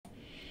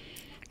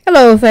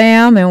Hello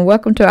fam, and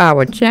welcome to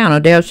our channel,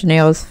 Dale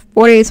Chanel's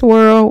 48th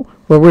World,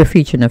 where we're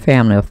featuring a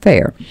family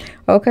affair.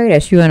 Okay,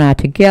 that's you and I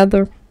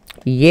together.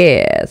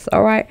 Yes,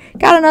 alright.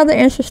 Got another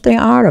interesting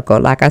article.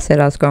 Like I said,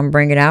 I was going to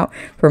bring it out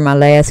for my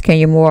last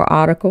KenyaMoore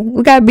article.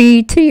 We got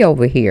BET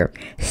over here.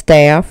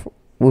 Staff,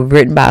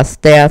 written by a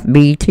staff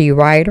BET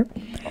writer.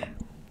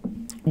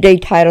 They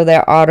titled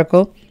their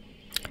article,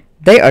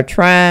 they are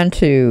trying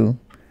to,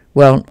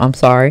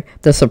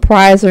 the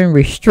surprising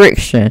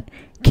restriction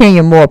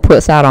KenyaMoore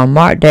puts out on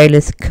Marc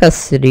Daly's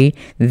custody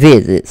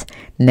visits.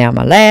 Now,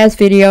 my last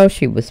video,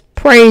 she was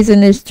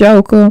praising this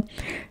joker,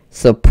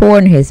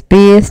 supporting his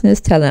business,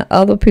 telling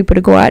other people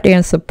to go out there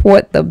and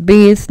support the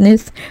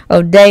business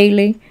of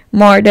Daly.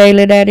 Marc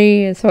Daly, that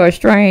is, her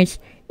estranged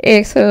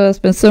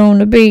ex-husband, soon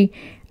to be.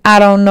 I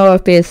don't know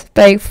if it's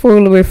fake,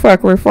 foolery,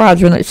 fuckery,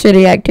 fraudulent,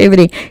 shitty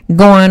activity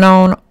going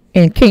on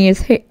in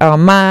Kenya's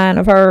mind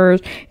of hers,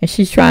 and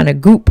she's trying to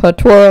goop her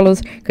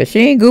twirlers, because she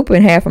ain't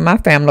gooping half of my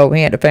family over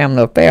here at the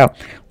family affair.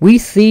 We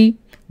see,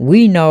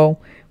 we know,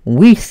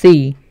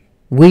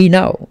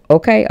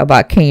 okay,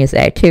 about Kenya's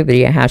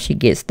activity and how she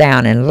gets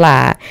down and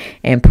lie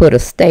and put a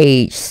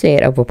stage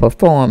set of a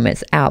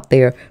performance out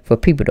there for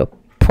people to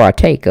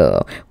partake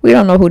of. We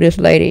don't know who this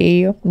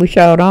lady is. We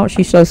sure don't.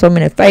 She shows so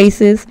many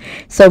faces,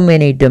 so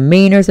many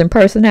demeanors and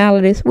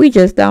personalities. We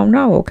just don't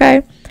know,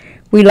 okay?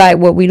 We like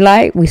what we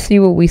like, we see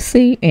what we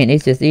see, and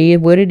it just is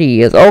what it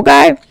is,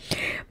 okay?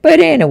 But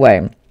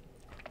anyway,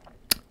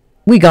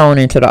 we going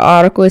into the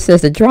article. It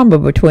says the drama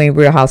between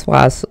Real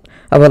Housewives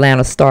of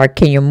Atlanta star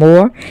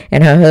KenyaMoore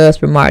and her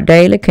husband Marc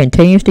Daly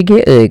continues to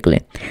get ugly.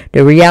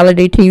 The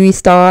reality TV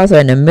stars are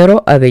in the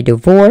middle of a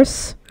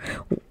divorce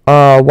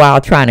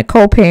while trying to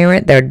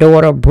co-parent their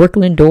daughter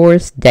Brooklyn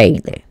Doris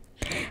Daly.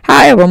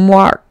 However,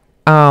 Moore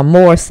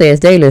says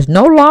Daly is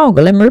no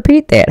longer, let me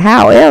repeat that.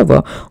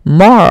 However,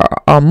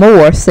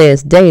 Moore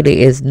says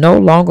Daly is no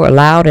longer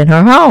allowed in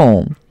her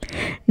home.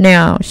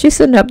 Now, she's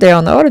sitting up there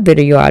on the other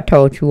video I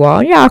told you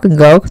all. Y'all can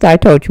go, because I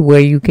told you where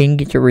you can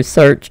get your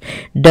research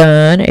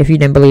done if you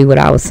didn't believe what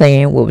I was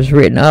saying, what was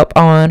written up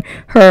on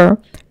her.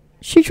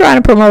 She's trying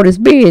to promote his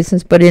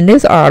business, but in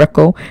this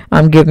article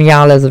I'm giving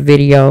y'all as a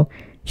video,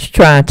 she's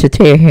trying to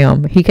tell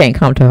him he can't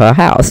come to her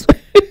house.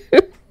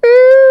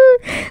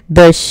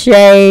 The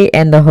shade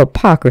and the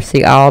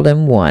hypocrisy all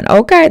in one.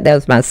 Okay,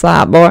 that's my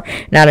sidebar,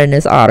 not in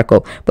this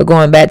article. But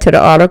going back to the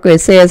article, it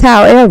says,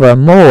 however,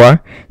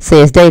 Moore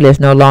says Daly is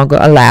no longer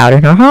allowed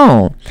in her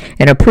home.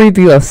 In a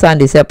preview of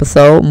Sunday's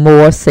episode,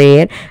 Moore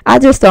said, I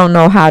just don't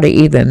know how to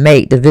even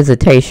make the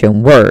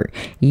visitation work.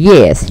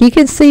 Yes, he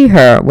can see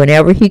her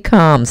whenever he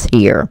comes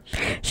here.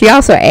 She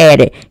also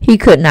added, he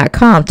could not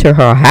come to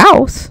her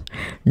house.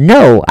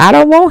 No, I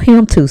don't want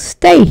him to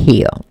stay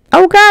here.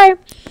 Okay?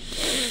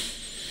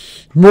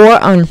 Moore,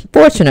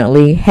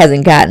 unfortunately,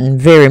 hasn't gotten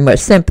very much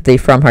sympathy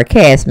from her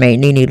castmate,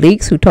 Nene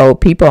Leakes, who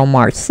told People on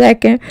March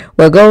 2nd,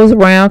 what goes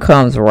around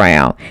comes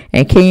around,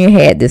 and Kenya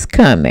had this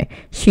coming.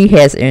 She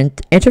has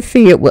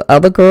interfered with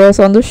other girls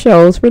on the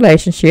show's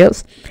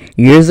relationships.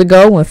 Years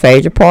ago, when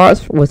Phaedra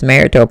Parks was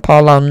married to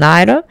Apollo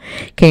Nida,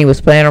 Kenya was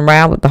playing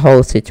around with the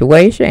whole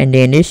situation, and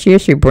then this year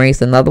she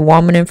brings another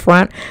woman in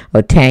front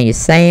of Tanya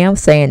Sam,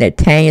 saying that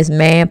Tanya's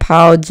man,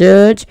 Paul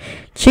Judge,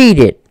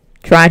 cheated,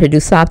 trying to do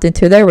something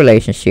to their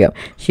relationship.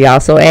 She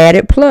also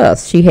added,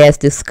 plus, she has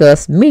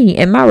discussed me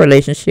and my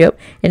relationship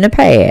in the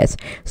past.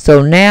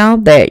 So now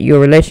that your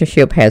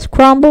relationship has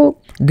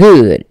crumbled,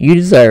 good, you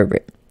deserve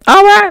it.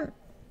 All right.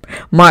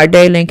 Marc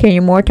Daly and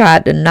KenyaMoore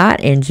tied the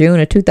knot in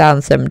June of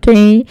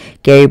 2017,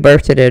 gave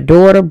birth to their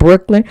daughter,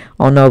 Brooklyn,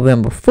 on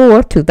November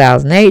 4th,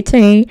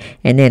 2018,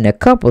 and then the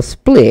couple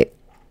split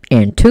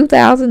in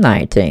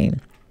 2019.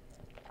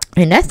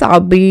 And that's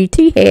all BET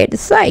had to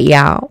say,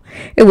 y'all.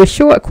 It was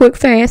short, quick,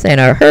 fast, and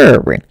a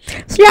hurry.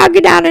 So y'all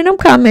get down in them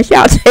comments.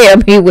 Y'all tell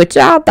me what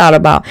y'all thought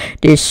about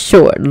this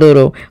short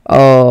little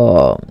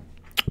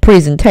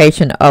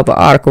presentation of an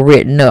article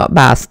written up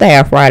by a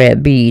staff writer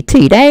at BET.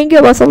 They ain't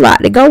give us a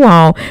lot to go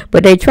on,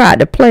 but they tried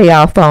to play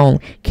off on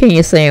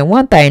Kenya saying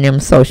one thing in them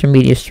social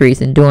media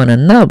streets and doing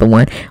another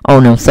one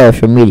on them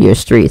social media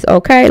streets.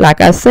 Okay,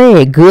 like I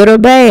said, good or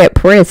bad,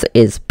 press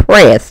is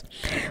press.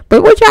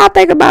 But what y'all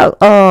think about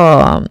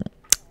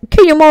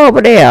KenyaMoore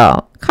over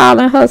there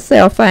calling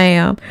herself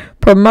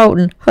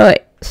promoting her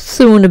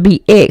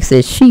soon-to-be ex,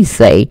 as she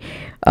say,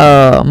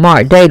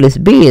 Marc Daly's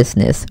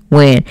business,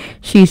 when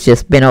she's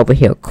just been over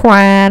here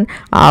crying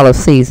all of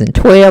season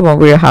 12 on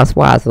Real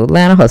Housewives of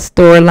Atlanta? Her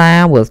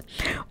storyline was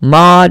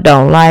Marc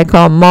don't like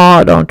her,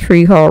 Marc don't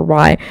treat her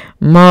right,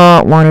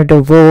 Marc want a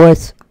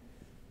divorce,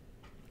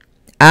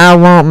 I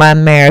want my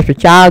marriage,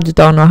 but y'all just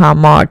don't know how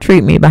Marc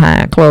treat me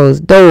behind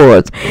closed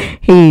doors.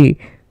 He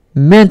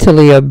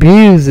mentally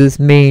abuses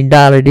me,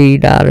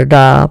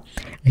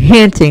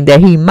 hinting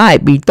that he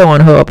might be throwing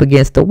her up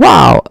against the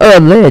wall,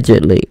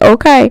 allegedly.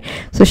 Okay,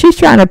 so she's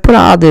trying to put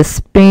all this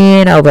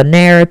spin of a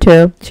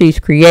narrative she's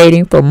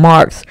creating for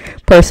Marc's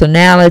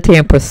personality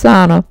and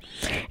persona,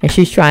 and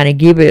she's trying to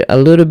give it a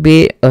little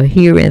bit of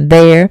here and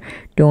there,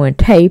 doing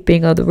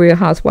taping of the Real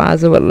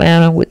Housewives of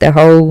Atlanta with the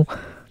whole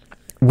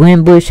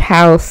Wimbush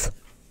house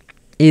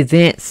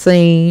event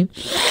scene,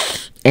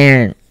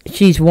 and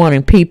she's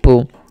wanting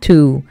people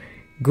to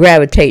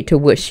gravitate to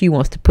what she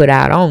wants to put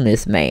out on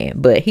this man.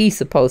 But he's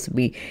supposed to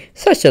be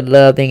such a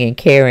loving and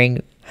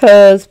caring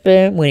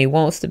husband when he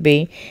wants to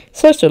be,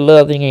 such a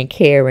loving and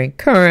caring,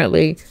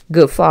 currently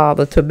good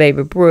father to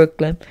baby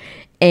Brooklyn,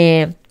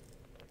 and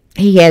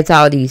he has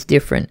all these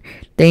different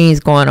things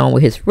going on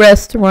with his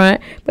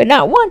restaurant. But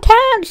not one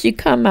time did you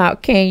come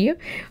out, Kenya,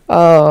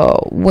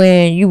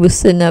 when you were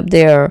sitting up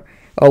there,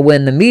 or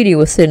when the media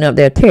was sitting up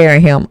there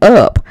tearing him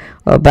up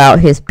about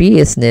his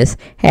business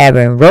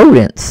having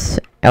rodents,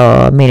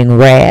 meaning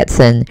rats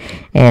and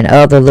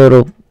other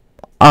little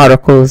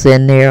articles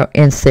in there,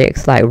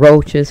 insects like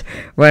roaches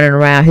running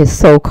around his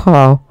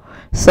so-called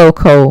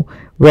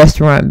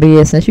restaurant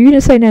business. You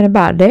didn't say nothing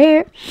about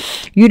that.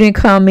 You didn't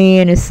come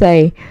in and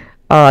say,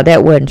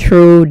 that wasn't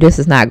true. This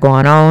is not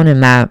going on in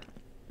my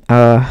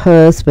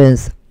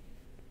husband's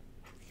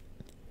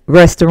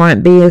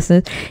restaurant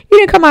business. You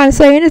didn't come out and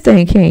say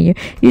anything, can you?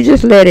 You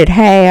just let it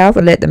have,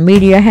 and let the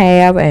media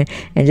have, and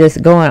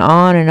just going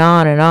on and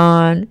on and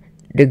on,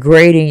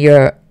 degrading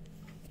your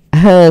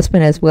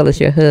husband as well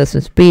as your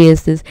husband's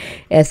business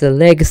as a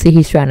legacy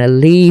he's trying to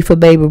leave for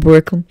baby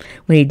Brooklyn,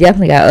 when he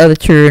definitely got other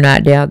children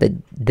out there that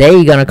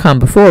they gonna come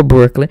before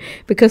Brooklyn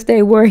because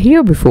they were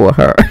here before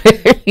her.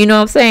 You know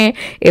what I'm saying?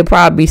 It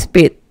probably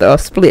split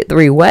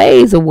 3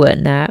 ways or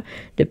whatnot,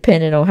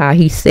 depending on how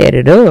he set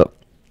it up.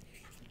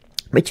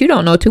 But you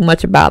don't know too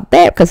much about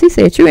that, because he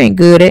said you ain't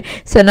good at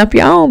setting up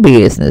your own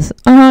business.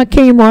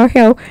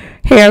 KenyaMoore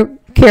hair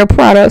care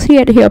products, he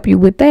had to help you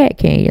with that,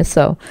 Kenya.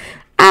 So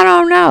I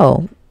don't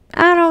know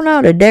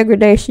the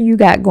degradation you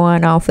got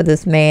going on for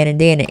this man, and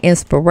then the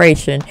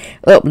inspiration,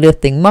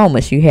 uplifting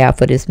moments you have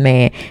for this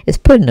man is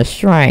putting a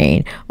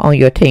strain on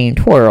your team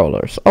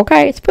twirlers.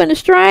 Okay, it's putting a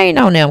strain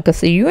on them, because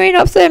see, you ain't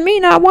upset me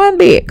not one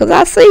bit, because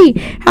I see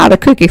how the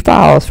cookie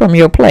falls from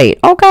your plate.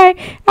 Okay,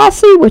 I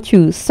see what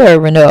you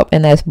serving up,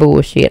 and that's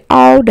bullshit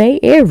all day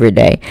every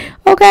day.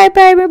 Okay,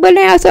 baby, but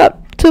now it's up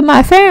to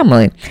my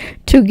family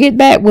to get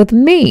back with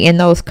me in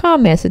those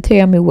comments to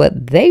tell me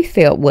what they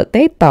felt, what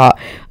they thought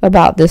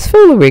about this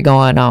foolery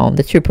going on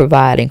that you're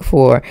providing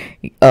for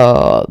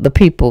the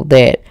people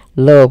that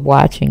love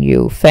watching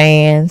you,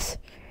 fans,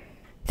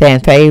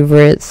 fan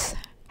favorites,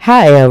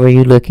 however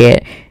you look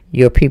at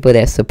your people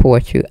that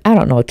support you. I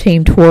don't know,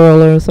 team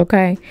twirlers.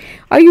 Okay,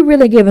 are you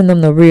really giving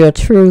them the real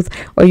truth,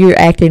 or you're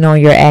acting on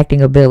your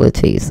acting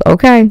abilities?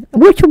 Okay,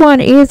 which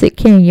one is it,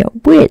 Kenya?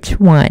 Which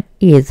one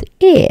is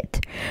it?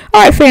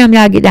 All right, fam,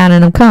 y'all get down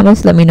in them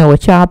comments, let me know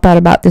what y'all thought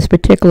about this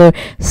particular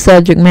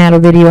subject matter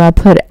video I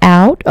put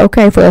out,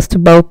 okay, for us to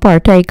both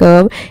partake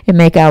of and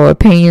make our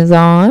opinions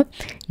on.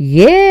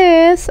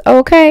 Yes,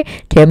 okay,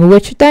 tell me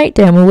what you think,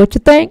 tell me what you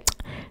think,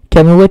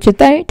 tell me what you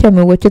think, tell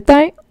me what you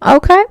think.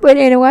 Okay, but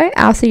anyway,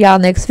 I'll see y'all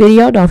next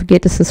video. Don't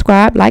forget to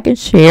subscribe, like, and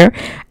share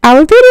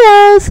our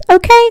videos.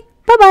 Okay,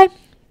 bye-bye.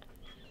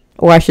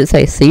 Or I should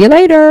say, see you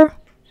later.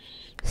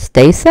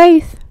 Stay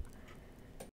safe.